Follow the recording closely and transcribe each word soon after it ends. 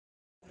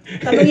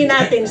Tanungin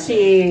natin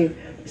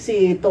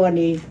si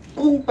Toni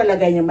kung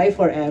palagay niya may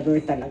forever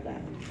talaga.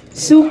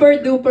 Super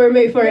duper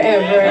may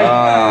forever.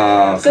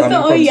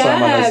 Totoo yan.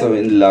 Someone who's so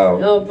in love.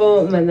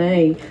 Opo,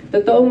 Manay.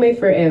 Totoong may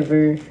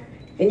forever.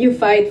 And you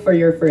fight for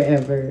your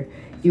forever.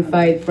 You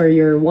fight for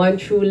your one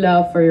true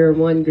love, for your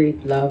one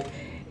great love.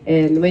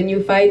 And when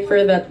you fight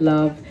for that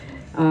love,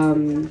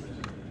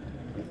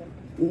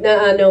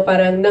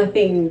 parang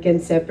nothing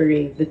can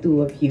separate the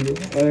two of you.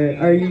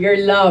 Or your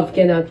love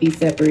cannot be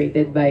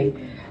separated by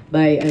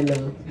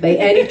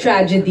any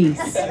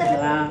tragedies.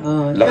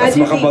 Wow. Lakas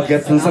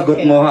makabagets ng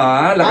sagot mo,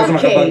 ha? Lakas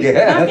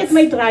makabagets. Bakit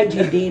may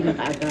tragedy na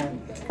kaagad?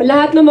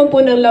 Lahat naman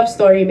po ng love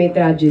story may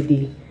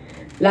tragedy.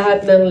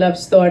 Lahat ng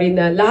love story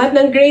lahat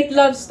ng great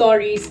love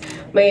stories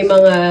may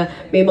mga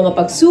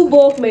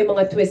pagsubok, may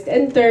mga twists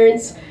and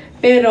turns.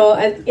 Pero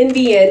in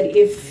the end,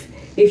 if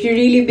you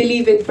really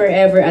believe in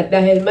forever at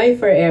dahil may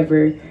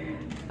forever,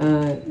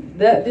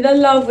 the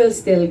love will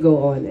still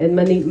go on and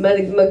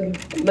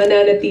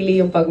mananatili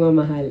yung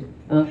pagmamahal.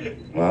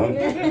 Wow.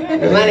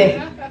 Naman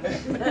eh.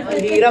 Ang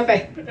hirap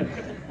eh.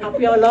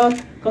 Apiolo,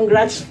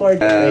 congrats for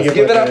give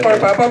it up for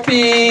Papa P.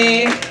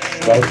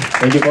 Well,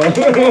 thank you po.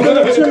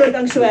 Sunod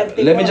ang swerte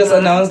Let me just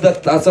announce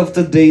that as of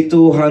today,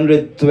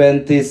 220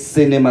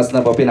 cinemas na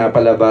po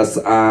pinapalabas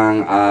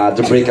ang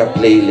The Breakup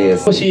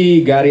Playlist. Ako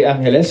si Gary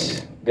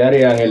Angeles.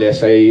 Gary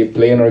Angeles, I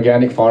play an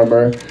organic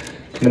farmer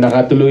na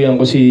nakatuluyan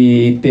ko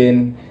si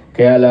Tin.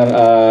 Kaya lang,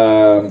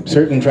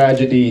 certain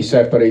tragedy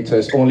separates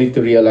us only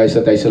to realize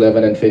that I still have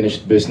an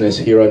unfinished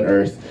business here on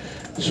earth.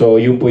 So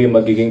yun po yung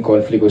magiging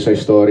conflict ko sa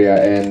istorya,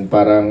 and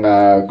parang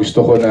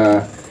gusto ko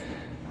na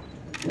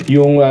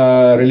yung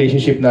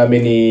relationship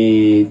namin ni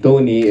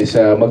Toni is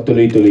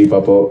magtuloy-tuloy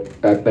pa po,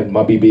 at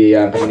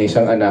mabibigyan kami ng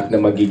isang anak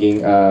na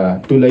magiging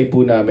tulay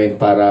po namin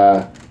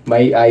para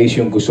maiayos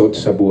yung gusot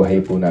sa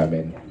buhay po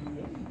namin.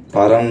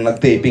 Parang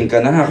nag-taping ka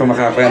na, ha? Kung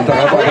makakwenta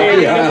ka pa.